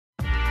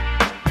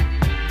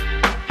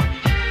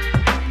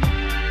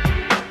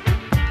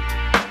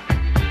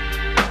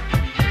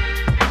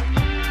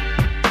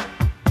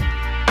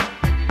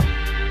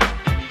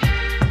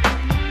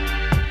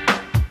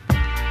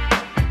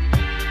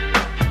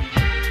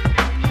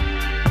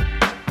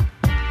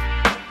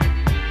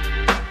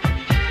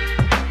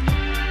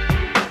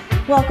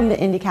Welcome to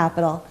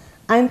IndieCapitol.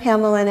 I'm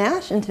Pamela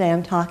Nash, and today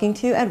I'm talking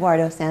to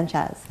Eduardo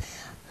Sanchez,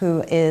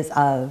 who is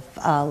of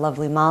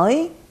Lovely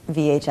Molly,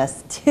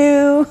 VHS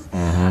 2.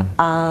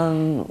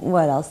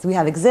 What else? We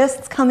have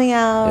Exists coming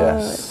out.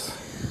 Yes.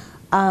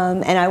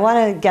 And I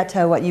want to get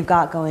to what you've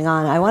got going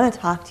on. I want to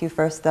talk to you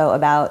first, though,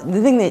 about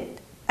the thing that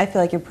I feel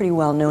like you're pretty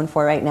well known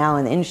for right now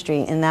in the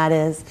industry, and that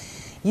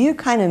is you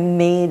kind of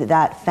made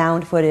that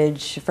found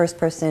footage,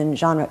 first-person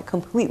genre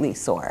completely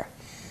soar.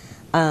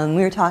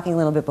 We were talking a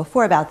little bit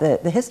before about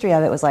the history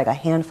of it was like a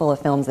handful of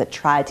films that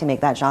tried to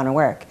make that genre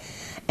work.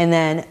 And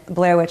then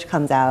Blair Witch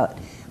comes out,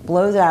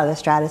 blows it out of the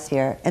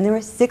stratosphere, and there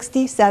were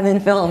 67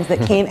 films that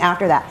came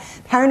after that.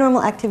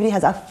 Paranormal Activity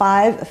has a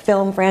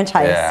 5-film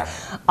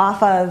franchise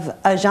off of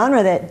a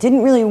genre that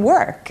didn't really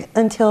work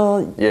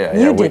until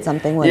you did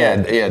something with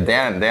it. Yeah,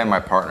 Dan, my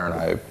partner, and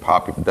I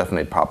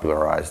definitely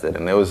popularized it.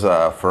 And it was,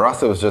 for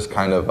us, it was just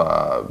kind of,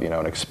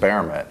 an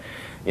experiment.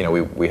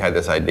 We had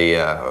this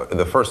idea.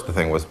 The first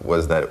thing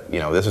was that,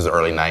 this was the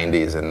early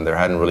 90s, and there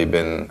hadn't really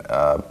been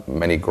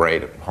many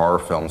great horror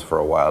films for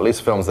a while, at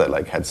least films that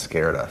had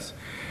scared us.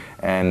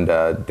 And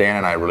Dan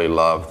and I really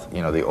loved,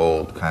 the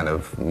old kind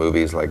of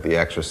movies like The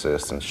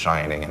Exorcist and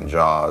Shining and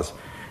Jaws.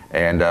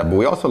 And but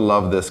we also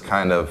loved this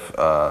kind of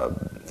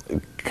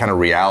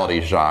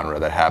reality genre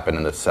that happened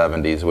in the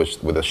 70s,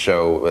 with a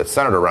show, it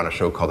centered around a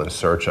show called In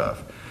Search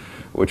Of,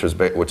 which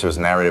was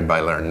narrated by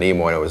Leonard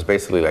Nimoy. It was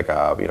basically like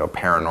a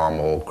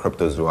paranormal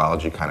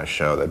cryptozoology kind of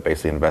show that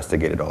basically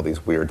investigated all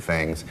these weird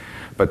things,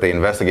 but they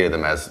investigated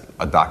them as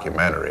a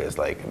documentary, as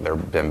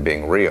them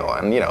being real.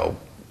 And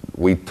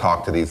we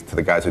talked to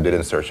the guys who did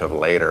In Search Of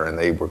later, and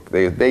they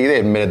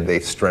admitted they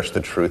stretched the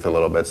truth a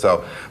little bit.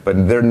 So,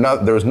 but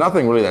there was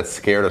nothing really that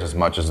scared us as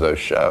much as those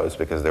shows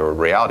because they were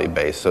reality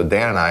based. So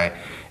Dan and I,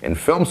 in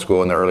film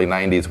school in the early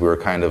 90s, we were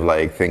kind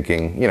of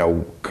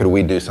thinking, could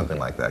we do something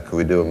like that? Could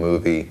we do a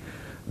movie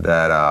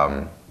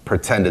that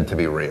pretended to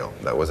be real,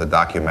 that was a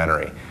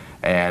documentary?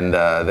 And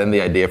then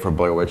the idea for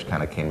Blair Witch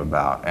kind of came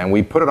about, and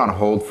we put it on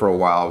hold for a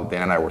while.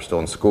 Dan and I were still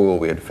in school.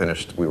 We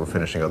were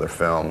finishing other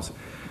films,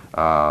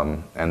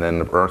 and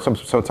then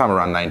sometime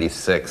around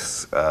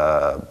 '96,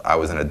 I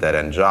was in a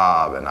dead-end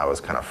job, and I was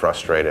kind of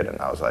frustrated, and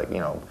I was like,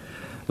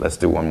 let's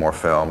do one more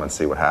film and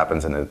see what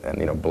happens.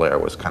 And Blair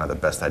was kind of the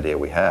best idea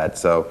we had.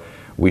 So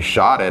we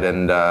shot it,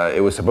 and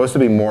it was supposed to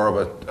be more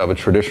of a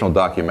traditional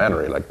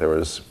documentary. Like there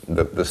was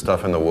the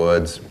stuff in the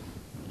woods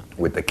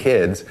with the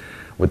kids,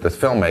 with the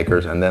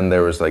filmmakers, and then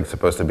there was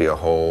supposed to be a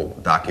whole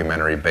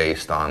documentary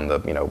based on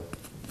the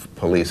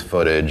police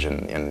footage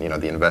and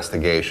the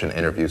investigation,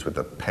 interviews with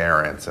the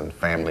parents and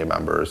family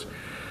members.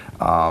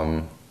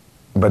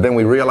 But then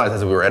we realized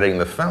as we were editing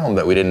the film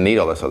that we didn't need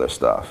all this other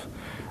stuff.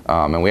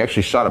 And we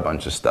actually shot a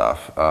bunch of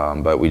stuff,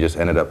 but we just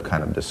ended up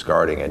kind of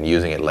discarding it and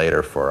using it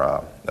later for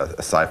a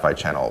Sci-Fi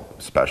Channel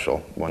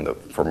special,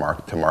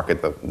 to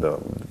market the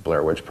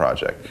Blair Witch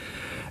Project.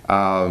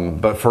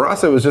 But for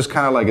us, it was just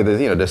kind of like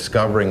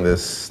discovering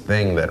this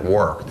thing that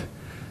worked.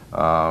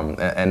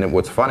 And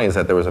what's funny is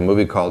that there was a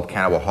movie called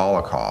Cannibal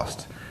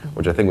Holocaust,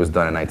 which I think was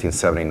done in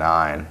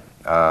 1979,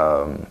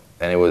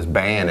 and it was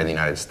banned in the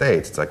United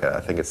States.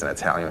 I think it's an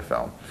Italian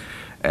film,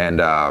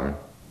 and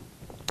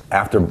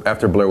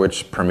after Blair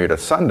Witch premiered at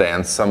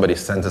Sundance, somebody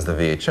sends us the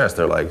VHS.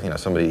 They're like,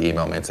 somebody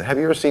emailed me and said, "Have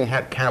you ever seen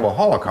Cannibal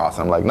Holocaust?"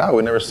 I'm like, "No,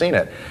 we've never seen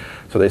it."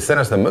 So they sent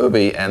us the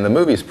movie, and the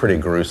movie's pretty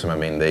gruesome. I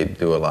mean, they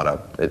do a lot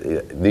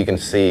of, you can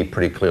see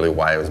pretty clearly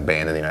why it was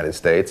banned in the United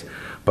States.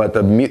 But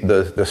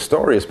the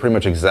story is pretty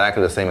much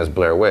exactly the same as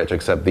Blair Witch,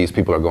 except these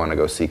people are going to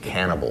go see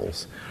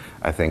cannibals,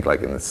 I think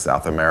in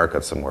South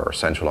America somewhere, or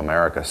Central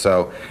America.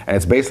 So, and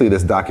it's basically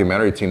this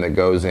documentary team that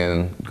goes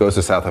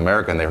to South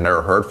America, and they've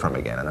never heard from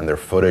again, and then their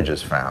footage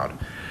is found.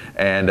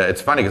 And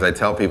it's funny because I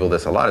tell people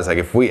this a lot. It's like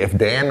if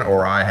Dan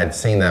or I had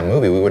seen that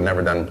movie, we would have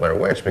never done Blair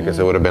Witch, because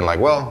it would have been like,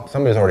 well,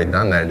 somebody's already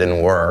done that, it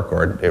didn't work,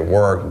 or it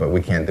worked, but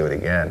we can't do it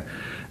again.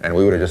 And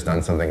we would have just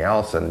done something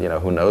else, and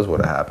who knows what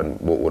would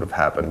have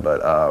happened.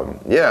 But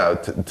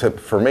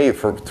for me,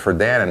 for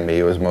Dan and me,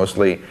 it was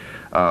mostly,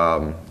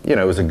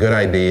 it was a good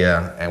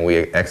idea, and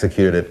we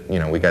executed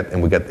it. We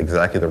got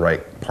exactly the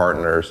right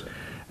partners,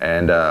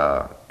 and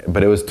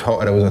but it was a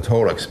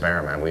total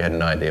experiment. We had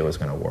no idea it was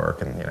going to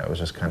work, and it was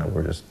just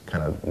we're just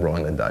kind of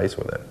rolling the dice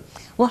with it.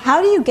 Well,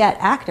 how do you get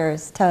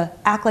actors to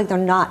act like they're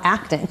not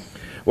acting?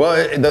 Well,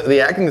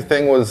 the acting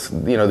thing was,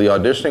 the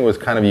auditioning was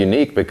kind of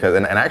unique because,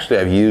 and actually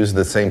I've used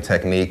the same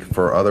technique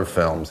for other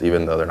films,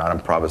 even though they're not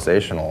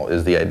improvisational,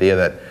 is the idea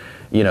that,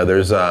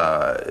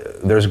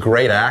 there's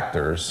great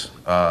actors,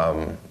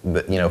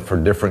 for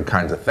different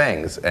kinds of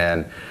things.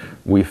 And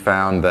we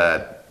found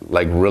that,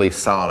 really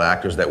solid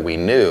actors that we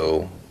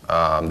knew,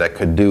 that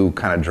could do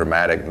kind of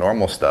dramatic,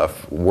 normal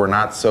stuff, were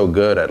not so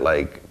good at,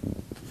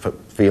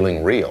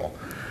 feeling real.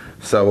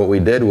 So what we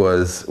did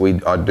was we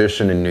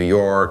auditioned in New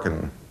York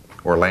and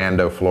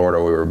Orlando, Florida,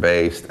 we were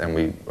based, and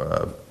we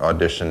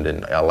auditioned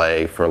in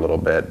LA for a little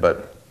bit.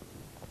 But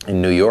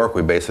in New York,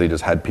 we basically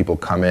just had people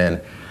come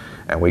in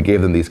And we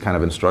gave them these kind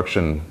of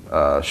instruction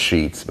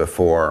sheets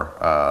before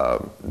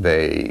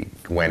they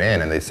went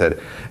in, and they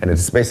said, and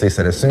it's basically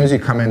said, as soon as you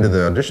come into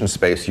the audition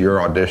space, you're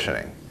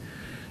auditioning.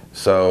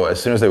 So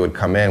as soon as they would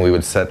come in, we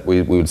would set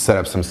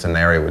up some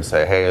scenario. We'd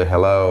say, hey,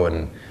 hello,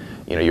 and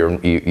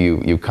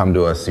you come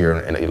to us, you're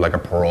in like a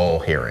parole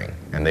hearing,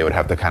 and they would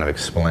have to kind of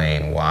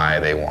explain why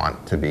they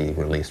want to be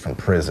released from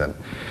prison.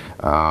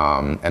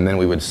 And then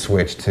we would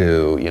switch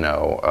to,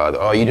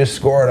 oh, you just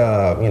scored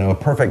a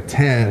perfect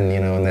 10,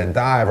 in that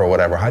dive or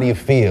whatever. How do you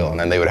feel? And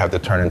then they would have to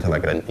turn into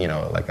like an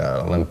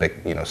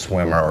Olympic,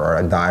 swimmer or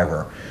a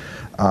diver.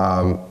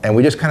 And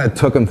we just kind of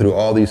took them through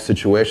all these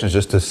situations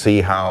just to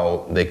see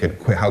how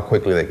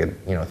quickly they could,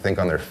 think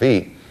on their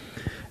feet.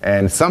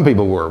 And some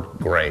people were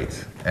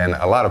great, and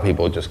a lot of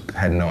people just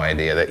had no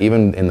idea that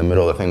even in the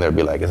middle of the thing, they'd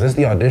be like, is this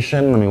the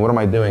audition? I mean, what am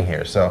I doing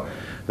here? So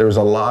there was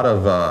a lot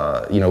of,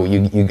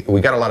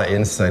 we got a lot of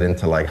insight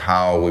into like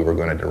how we were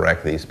going to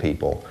direct these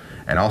people,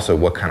 and also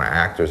what kind of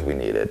actors we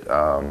needed.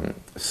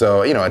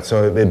 So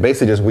it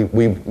basically just, we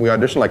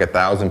auditioned like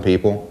 1,000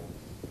 people,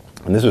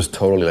 and this was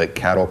totally like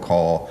cattle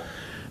call,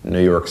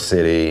 New York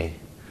City,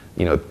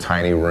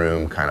 tiny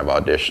room kind of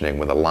auditioning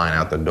with a line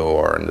out the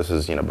door, and this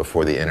is,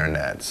 before the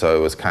internet. So it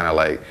was kind of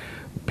like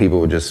people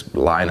would just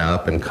line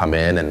up and come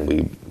in, and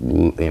we,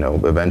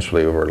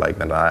 eventually over like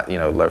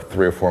the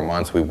 3 or 4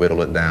 months, we whittled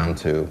it down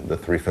to the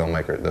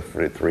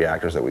three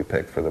actors that we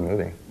picked for the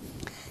movie.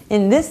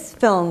 And this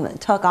film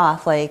took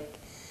off like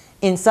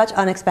in such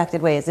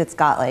unexpected ways. It's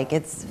got like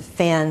its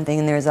fan thing,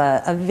 and there's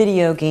a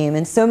video game,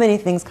 and so many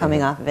things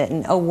coming off of it,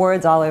 and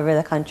awards all over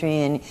the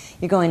country, and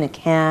you're going to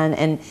Cannes.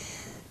 And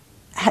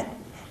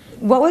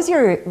what was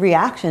your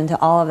reaction to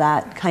all of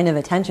that kind of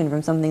attention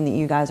from something that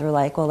you guys were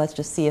like, well, let's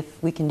just see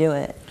if we can do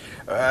it?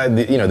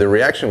 The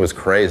reaction was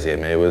crazy. I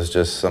mean, it was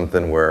just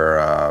something where,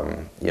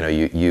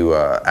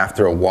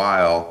 after a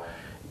while,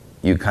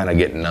 you kind of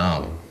get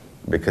numb,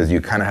 because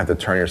you kind of have to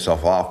turn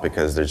yourself off,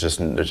 because there's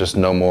just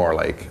no more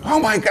like, oh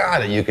my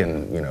God, that you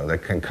can,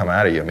 that can come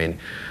out of you. I mean,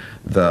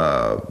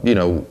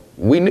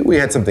 we knew we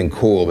had something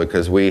cool,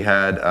 because we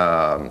had,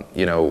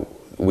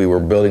 we were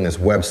building this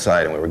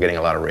website, and we were getting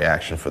a lot of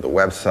reaction for the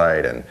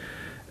website, and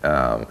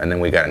then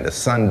we got into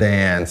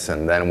Sundance,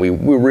 and then we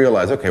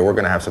realized, okay, we're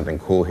going to have something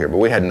cool here, but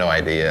we had no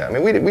idea. I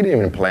mean, we didn't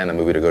even plan the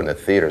movie to go into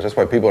theaters. That's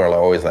why people are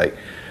always like,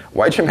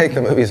 why'd you make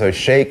the movie so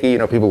shaky?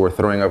 People were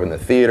throwing up in the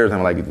theaters.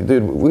 I'm like,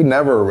 dude, we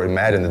never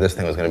imagined that this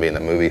thing was going to be in the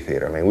movie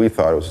theater. I mean, we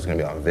thought it was just going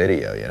to be on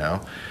video,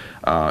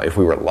 if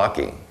we were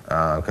lucky,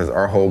 because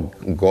our whole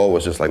goal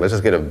was just like, let's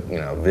just get a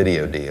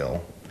video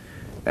deal,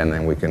 and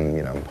then we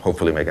can,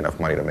 hopefully make enough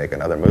money to make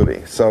another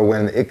movie. So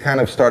when it kind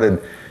of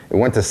started, it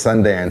went to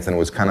Sundance, and it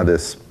was kind of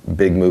this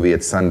big movie at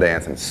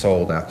Sundance, and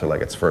sold after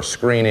like its first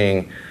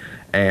screening.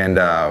 And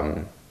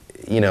the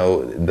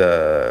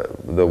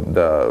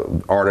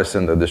artist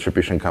and the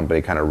distribution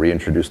company kind of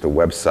reintroduced the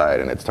website,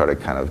 and it started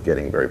kind of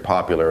getting very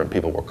popular, and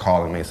people were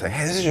calling me saying,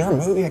 hey, this is your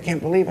movie? I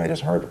can't believe I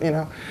just heard,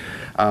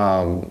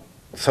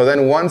 So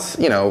then once,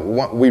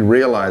 we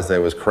realized that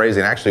it was crazy,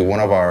 and actually one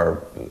of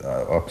our,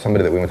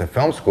 somebody that we went to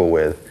film school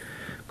with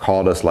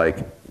called us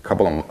like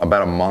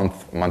about a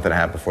month and a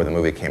half before the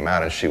movie came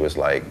out, and she was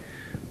like,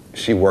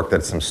 she worked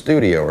at some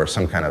studio or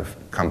some kind of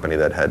company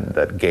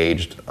that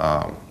gauged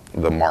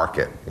the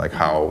market, like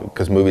how,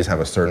 because movies have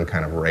a certain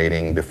kind of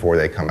rating before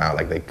they come out,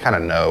 like they kind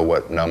of know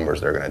what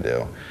numbers they're gonna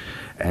do.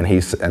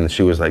 And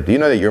she was like, do you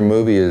know that your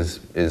movie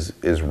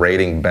is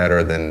rating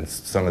better than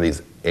some of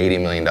these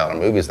 $80 million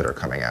movies that are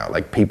coming out?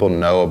 Like, people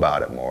know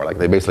about it more. Like,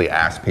 they basically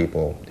ask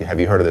people, have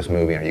you heard of this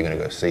movie? Are you going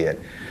to go see it?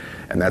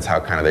 And that's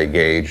how kind of they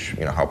gauge,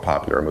 how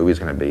popular a movie is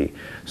going to be.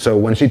 So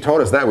when she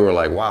told us that, we were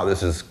like, wow,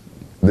 this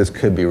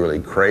could be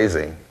really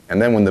crazy.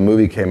 And then when the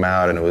movie came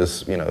out, and it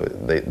was,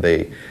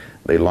 they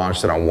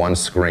launched it on one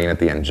screen at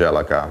the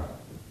Angelica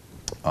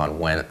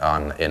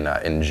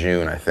in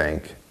June, I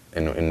think,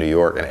 in New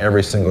York, and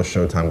every single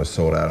showtime was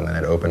sold out, and then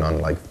it opened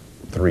on like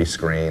 3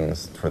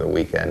 screens for the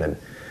weekend, and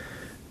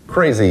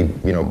crazy,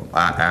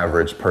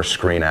 average per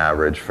screen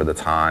average for the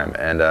time.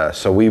 And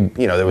so we,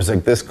 there was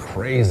like this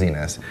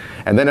craziness,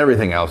 and then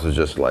everything else was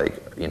just like,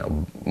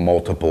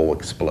 multiple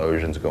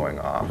explosions going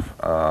off.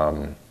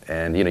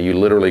 And you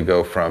literally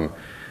go from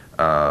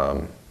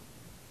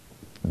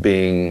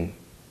being,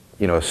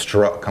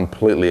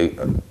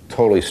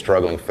 totally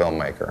struggling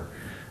filmmaker,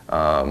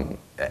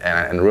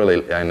 and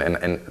really,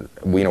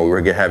 we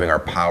were having our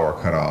power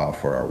cut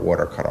off or our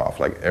water cut off.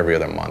 Like every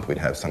other month, we'd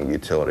have some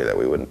utility that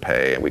we wouldn't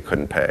pay, and we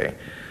couldn't pay.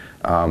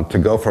 To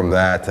go from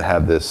that to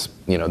have this,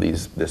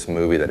 this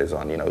movie that is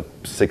on,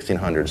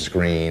 1,600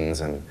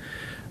 screens, and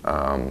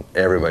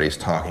everybody's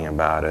talking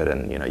about it,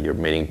 and you're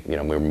meeting,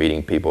 we're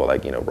meeting people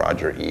like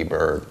Roger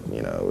Ebert,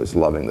 is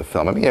loving the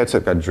film. I mean, it's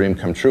like a dream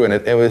come true, and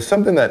it was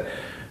something that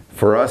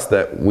for us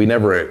that we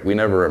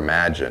never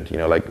imagined.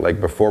 Like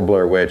before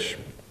Blair Witch,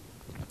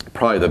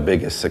 probably the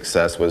biggest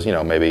success was,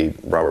 maybe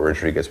Robert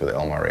Rodriguez with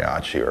El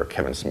Mariachi or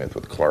Kevin Smith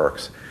with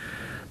Clerks.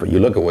 But you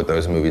look at what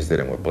those movies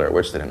did and what Blair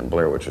Witch did, and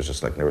Blair Witch was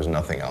just like, there was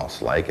nothing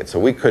else like it. So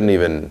we couldn't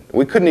even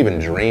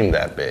dream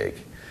that big.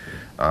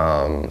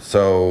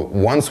 So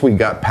once we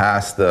got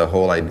past the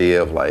whole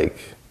idea of like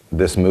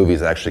this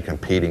movie's actually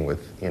competing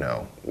with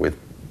with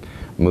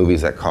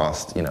movies that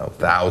cost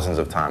thousands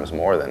of times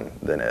more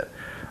than it,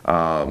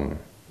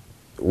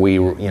 we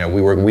knew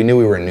we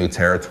were in new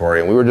territory,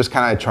 and we were just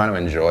kind of trying to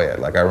enjoy it.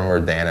 Like I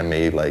remember Dan and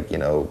me like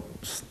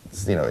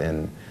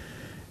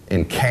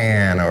in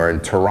Cannes or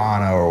in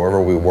Toronto or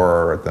wherever we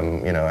were at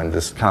them, and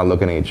just kind of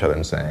looking at each other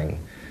and saying,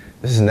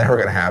 this is never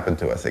going to happen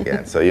to us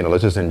again. So,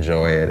 let's just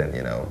enjoy it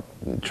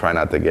and, try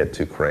not to get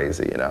too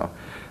crazy,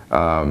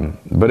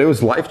 But it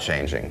was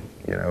life-changing,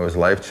 it was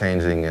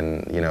life-changing,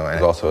 and, and it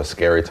was also a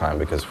scary time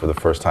because for the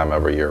first time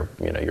ever, your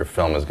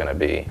film is going to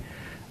be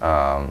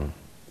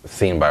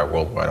seen by a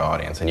worldwide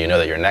audience, and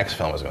that your next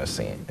film is going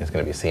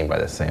to be seen by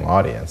the same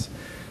audience.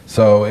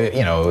 So,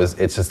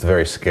 it's just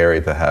very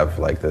scary to have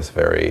like this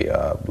very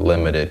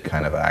limited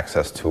kind of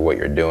access to what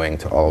you're doing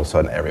to all of a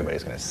sudden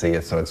everybody's going to see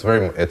it. So it's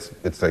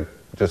like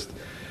just,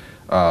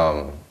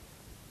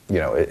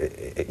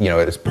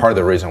 it's part of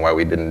the reason why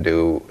we didn't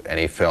do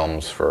any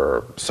films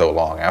for so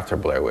long after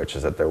Blair Witch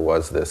is that there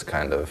was this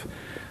kind of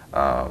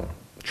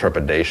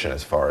trepidation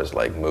as far as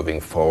like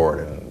moving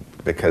forward, and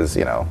because,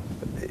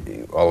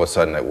 all of a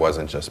sudden it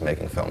wasn't just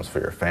making films for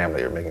your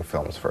family, you're making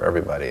films for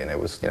everybody, and it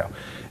was,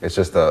 it's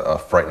just a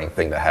frightening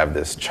thing to have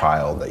this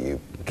child that you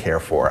care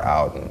for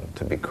out and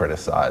to be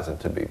criticized and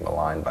to be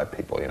maligned by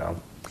people,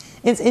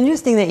 It's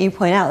interesting that you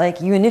point out,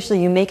 like you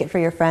make it for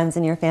your friends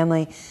and your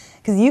family,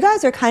 because you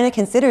guys are kind of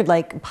considered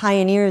like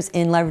pioneers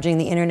in leveraging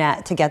the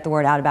internet to get the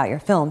word out about your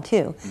film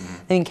too. Mm-hmm.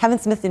 I mean, Kevin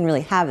Smith didn't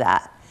really have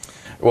that.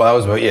 Well, it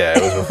was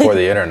before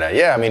the internet.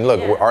 Yeah, I mean,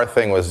 look, our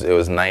thing was, it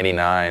was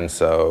 99,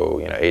 so,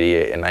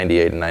 88 and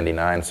 98 and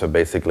 99, so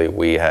basically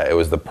it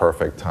was the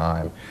perfect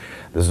time.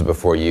 This is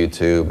before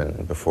YouTube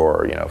and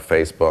before,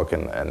 Facebook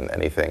and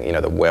anything.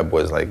 The web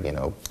was like,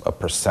 a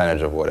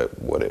percentage of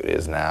what it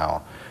is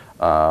now.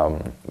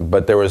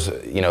 But there was,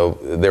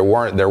 there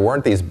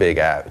weren't these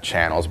big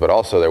channels, but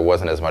also there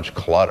wasn't as much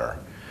clutter.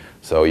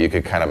 So you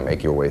could kind of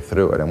make your way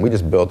through it, and we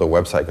just built a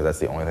website because that's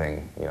the only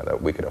thing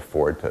that we could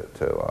afford to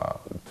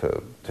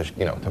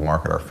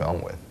market our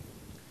film with.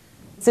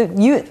 So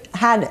you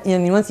had,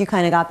 once you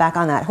kind of got back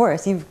on that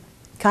horse, you've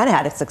kind of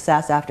had a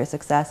success after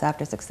success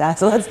after success.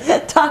 So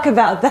let's talk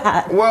about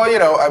that. Well,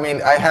 I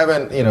mean, I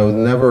haven't,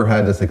 never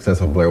had the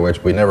success of Blair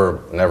Witch. We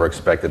never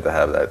expected to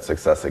have that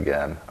success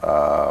again.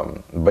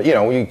 But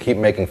we keep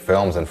making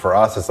films, and for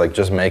us, it's like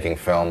just making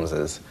films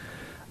is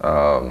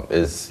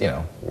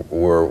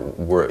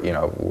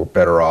we're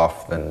better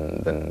off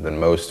than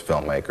most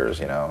filmmakers,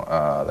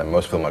 than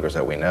most filmmakers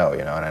that we know,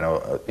 and I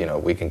know,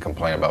 we can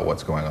complain about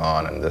what's going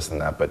on and this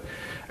and that, but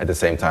at the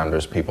same time,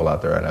 there's people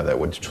out there I know that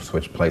would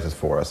switch places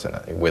for us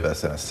with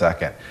us in a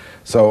second.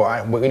 So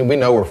we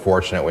know we're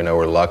fortunate, we know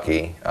we're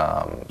lucky.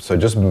 So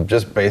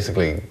just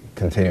basically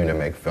continuing to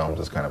make films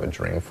is kind of a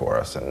dream for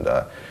us, and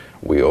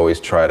we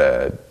always try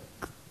to,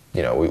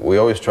 we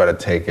always try to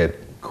take it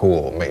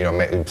cool,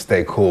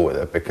 stay cool with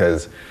it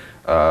because,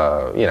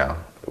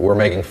 we're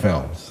making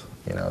films,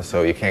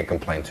 so you can't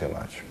complain too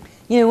much.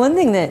 One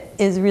thing that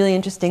is really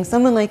interesting,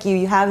 someone like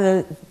you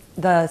have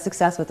the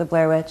success with the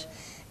Blair Witch,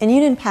 and you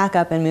didn't pack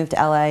up and move to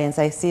LA and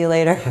say, see you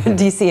later,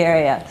 DC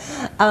area.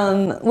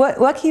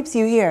 What keeps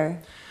you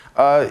here?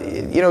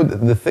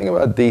 The thing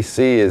about DC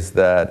is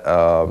that,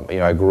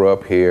 I grew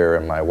up here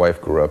and my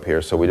wife grew up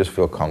here, so we just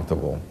feel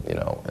comfortable,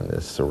 in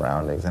this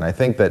surroundings. And I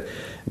think that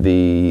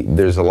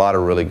there's a lot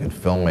of really good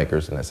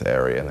filmmakers in this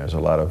area, and there's a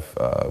lot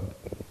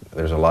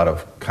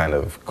of kind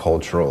of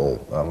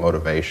cultural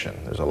motivation.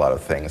 There's a lot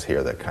of things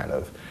here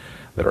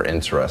that are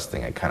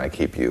interesting and kind of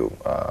keep you,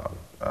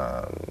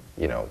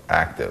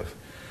 active.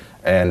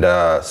 And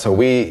so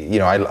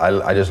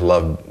I just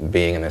love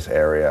being in this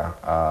area.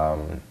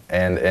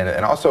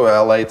 And also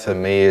LA to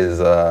me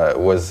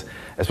was,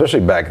 especially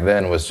back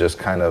then, was just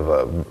kind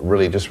of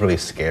really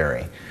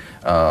scary.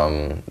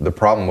 The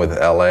problem with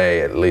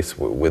LA, at least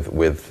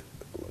with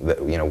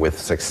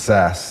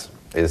success,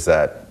 is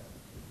that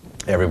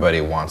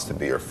everybody wants to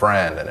be your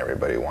friend, and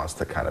everybody wants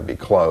to kind of be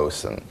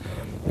close, and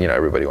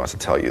everybody wants to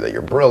tell you that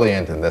you're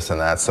brilliant and this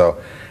and that.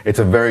 So it's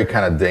a very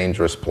kind of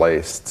dangerous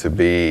place to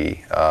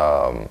be,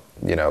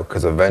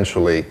 because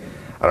eventually,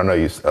 I don't know,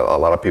 a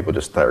lot of people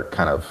just start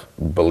kind of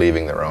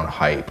believing their own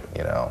hype,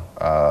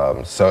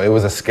 So it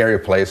was a scary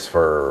place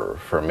for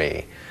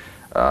me,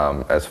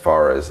 as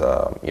far as,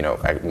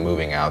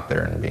 moving out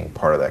there and being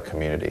part of that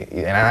community.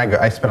 And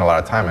I spent a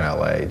lot of time in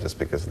LA just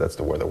because that's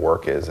where the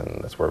work is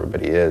and that's where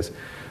everybody is.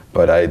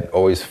 But it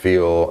always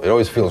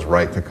feels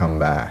right to come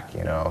back,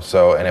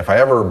 So, and if I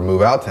ever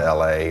move out to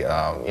LA,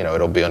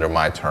 it'll be under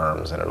my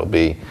terms, and it'll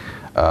be,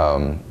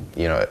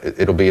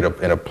 it'll be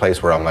in a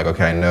place where I'm like,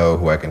 okay, I know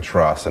who I can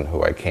trust and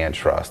who I can't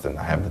trust, and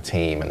I have the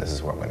team, and this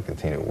is what I'm going to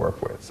continue to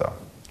work with. So,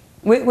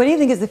 what do you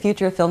think is the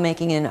future of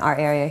filmmaking in our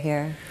area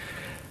here?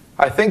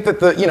 I think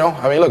that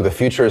look, the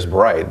future is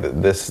bright.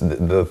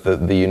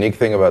 The unique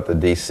thing about the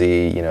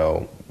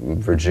DC,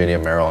 Virginia,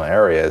 Maryland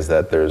area is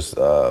that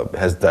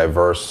has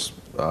diverse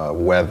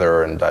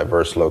weather and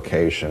diverse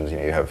locations.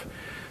 You have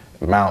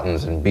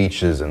mountains and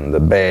beaches and the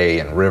bay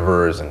and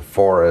rivers and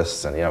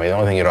forests, and I mean, the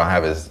only thing you don't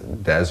have is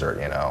desert,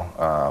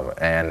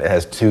 and it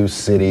has two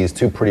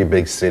pretty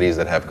big cities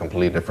that have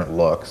completely different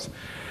looks.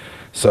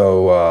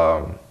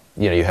 So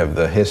you have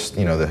the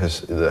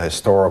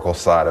historical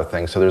side of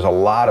things. So there's a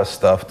lot of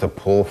stuff to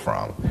pull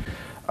from,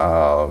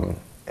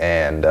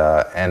 and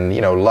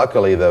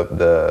luckily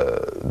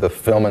the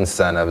film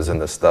incentives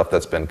and the stuff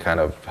that's been kind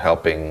of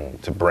helping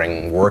to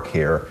bring work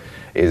here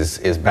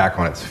is back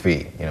on its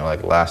feet.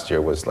 Like last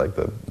year was like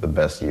the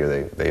best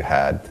year they've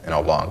had in a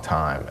long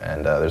time,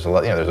 and there's a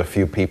lot. There's a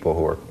few people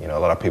who are a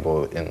lot of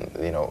people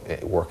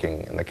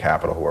working in the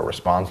Capitol who are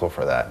responsible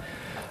for that.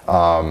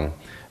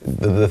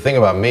 The thing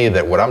about me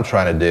that what I'm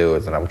trying to do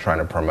is, and I'm trying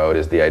to promote,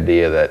 is the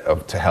idea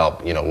that to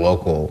help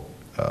local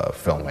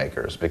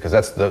filmmakers, because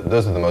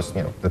those are the most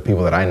the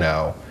people that I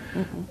know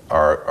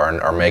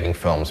are making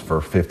films for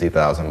 $50,000,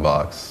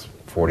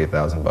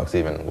 $40,000,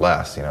 even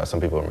less.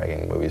 Some people are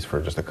making movies for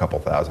just a couple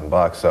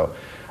 $1,000. So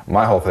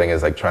my whole thing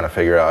is like trying to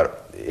figure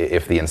out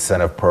if the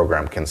incentive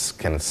program can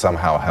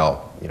somehow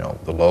help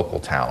the local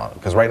talent,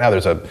 because right now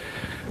I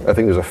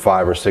think there's a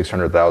 $500,000 or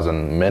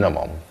 $600,000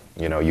 minimum.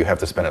 You have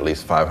to spend at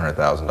least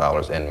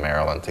 $500,000 in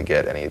Maryland to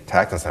get any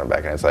tax incentive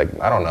back, and it's like,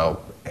 I don't know,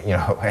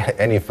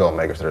 any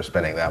filmmakers that are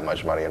spending that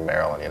much money in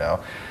Maryland,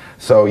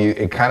 So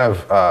it kind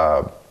of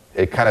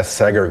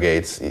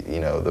segregates,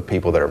 the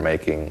people that are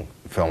making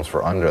films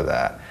for under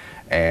that,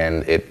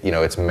 and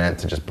it's meant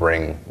to just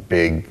bring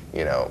big,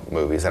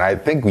 movies, and I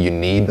think you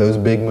need those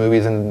big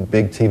movies and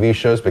big TV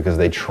shows because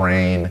they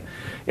train.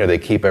 They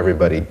keep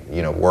everybody,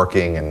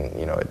 working, and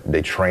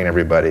they train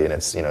everybody, and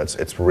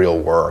it's real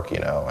work,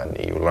 and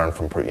you learn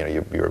from,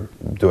 you're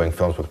doing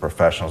films with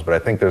professionals. But I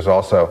think there's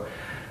also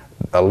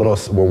a little,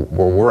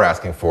 what we're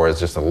asking for is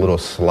just a little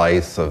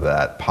slice of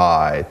that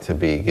pie to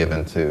be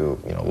given to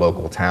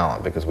local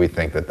talent, because we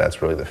think that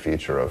that's really the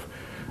future of,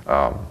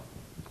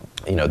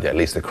 at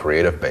least the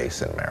creative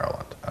base in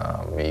Maryland.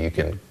 I mean,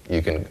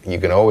 you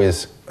can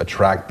always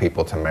attract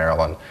people to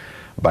Maryland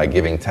by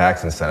giving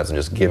tax incentives and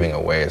just giving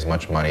away as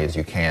much money as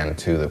you can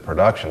to the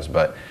productions,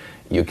 but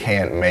you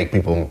can't make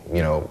people,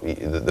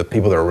 the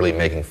people that are really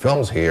making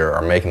films here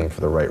are making them for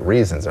the right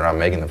reasons. They're not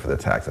making them for the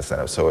tax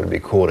incentives. So it'd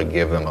be cool to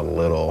give them a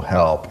little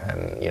help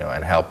and,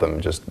 and help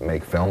them just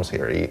make films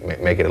here,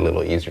 make it a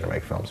little easier to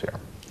make films here.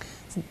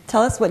 So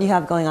tell us what you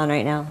have going on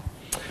right now.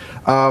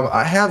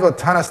 I have a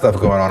ton of stuff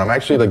going on. I'm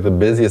actually like the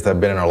busiest I've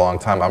been in a long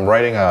time. I'm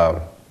writing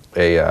a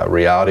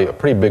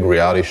pretty big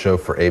reality show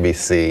for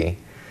ABC.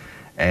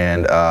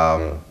 And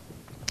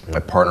my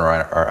partner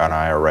and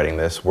I are writing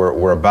this.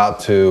 We're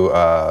about to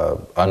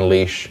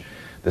unleash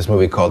this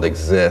movie called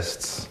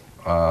Exists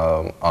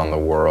on the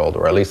world,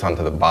 or at least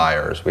onto the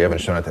buyers. We haven't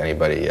shown it to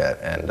anybody yet.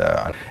 And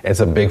it's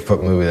a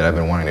Bigfoot movie that I've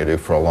been wanting to do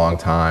for a long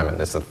time. And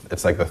it's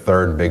like the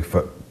third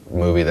Bigfoot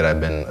movie that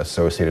I've been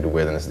associated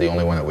with, and it's the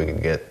only one that we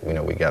could get.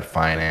 We got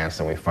financed,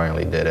 and we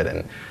finally did it.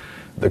 And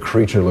the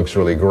creature looks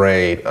really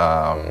great.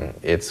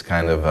 It's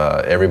kind of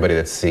everybody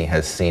has seen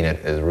it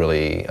is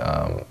really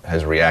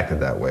has reacted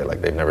that way,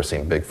 like they've never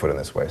seen Bigfoot in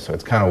this way. So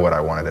it's kind of what I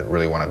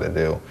really wanted to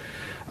do.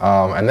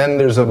 And then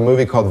there's a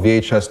movie called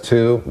VHS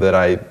 2 that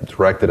I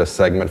directed a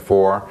segment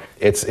for.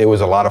 It was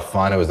a lot of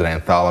fun. It was an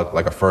anthology,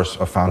 like a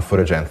found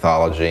footage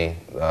anthology,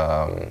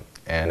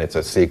 and it's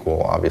a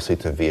sequel, obviously,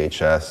 to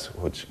VHS,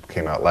 which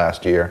came out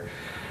last year.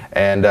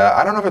 And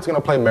I don't know if it's going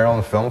to play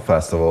Maryland Film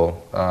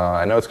Festival.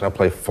 I know it's going to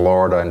play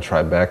Florida and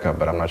Tribeca,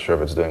 but I'm not sure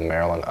if it's doing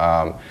Maryland.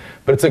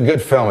 But it's a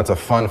good film. It's a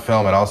fun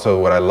film. And also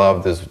what I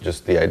loved is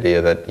just the idea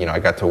that, I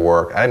got to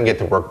work. I didn't get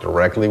to work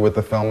directly with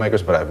the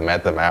filmmakers, but I've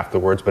met them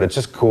afterwards. But it's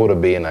just cool to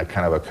be in a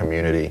kind of a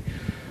community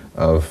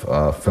of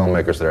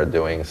filmmakers that are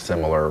doing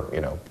similar,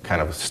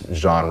 kind of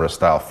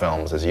genre-style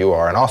films as you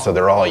are. And also,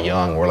 they're all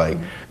young. We're like,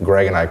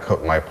 Greg and I,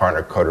 my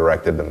partner,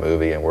 co-directed the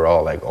movie, and we're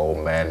all like old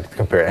men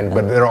compared.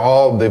 But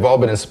they've all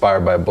been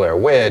inspired by Blair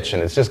Witch,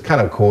 and it's just kind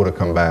of cool to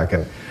come back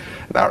and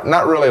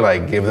not really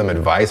like give them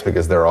advice,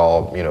 because they're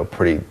all,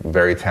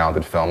 very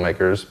talented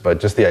filmmakers. But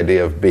just the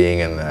idea of being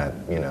in that,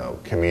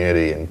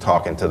 community and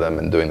talking to them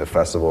and doing the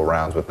festival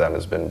rounds with them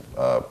has been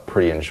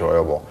pretty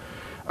enjoyable.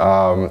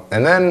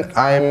 And then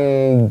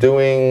I'm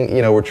doing,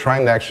 we're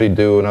trying to actually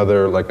do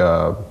another, like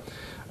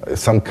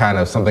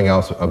something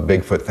else, a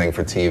Bigfoot thing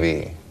for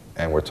TV.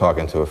 And we're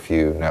talking to a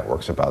few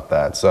networks about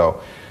that.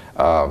 So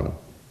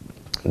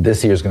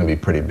this year's going to be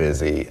pretty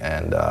busy,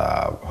 and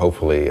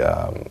hopefully,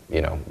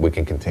 we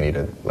can continue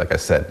to, like I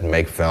said,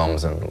 make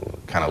films and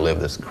kind of live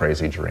this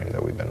crazy dream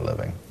that we've been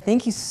living.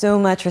 Thank you so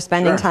much for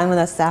spending time with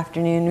us this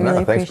afternoon.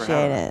 Really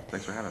appreciate it.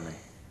 Thanks for having me.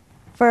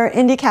 For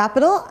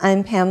IndieCapitol,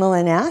 I'm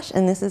Pamela Nash,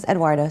 and this is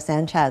Eduardo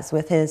Sanchez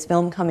with his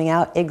film coming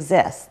out,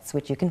 Exists,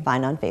 which you can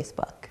find on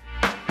Facebook.